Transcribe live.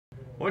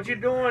What you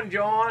doing,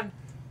 John?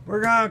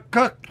 We're gonna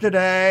cook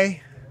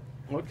today.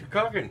 What you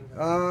cooking?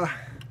 We're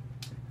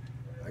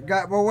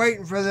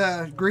waiting for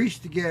the grease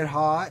to get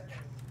hot,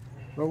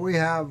 but we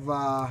have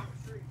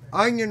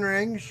onion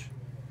rings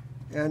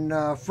and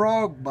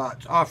frog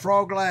butts,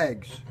 frog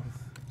legs,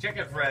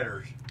 Chicken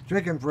fritters.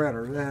 chicken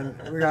fritters,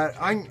 and we got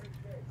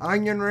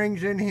onion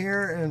rings in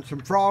here and some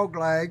frog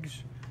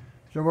legs.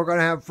 So we're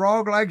gonna have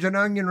frog legs and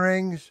onion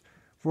rings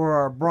for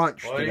our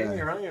brunch Well, today. even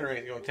your onion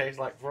rings gonna taste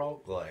like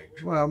frog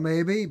legs. Well,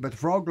 maybe, but the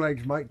frog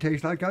legs might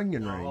taste like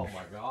onion rings. Oh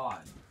my God!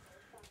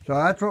 So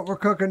that's what we're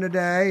cooking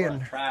today, What a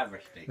and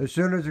travesty. as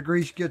soon as the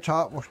grease gets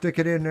hot, we'll stick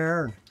it in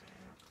there and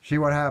see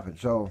what happens.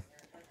 So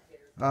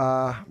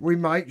we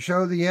might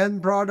show the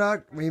end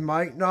product, we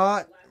might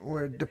not.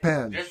 It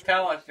depends. Just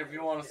tell us if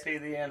you want to see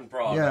the end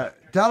product.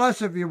 Yeah, tell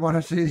us if you want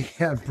to see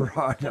the end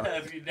product.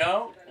 If you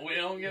don't, we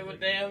don't give a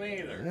damn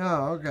either.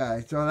 No,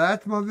 okay. So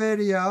that's my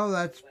video.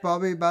 That's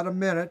probably about a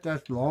minute.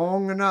 That's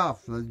long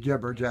enough for the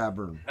jibber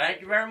jabbering.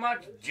 Thank you very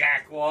much,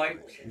 Jack White.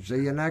 See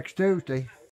you next Tuesday.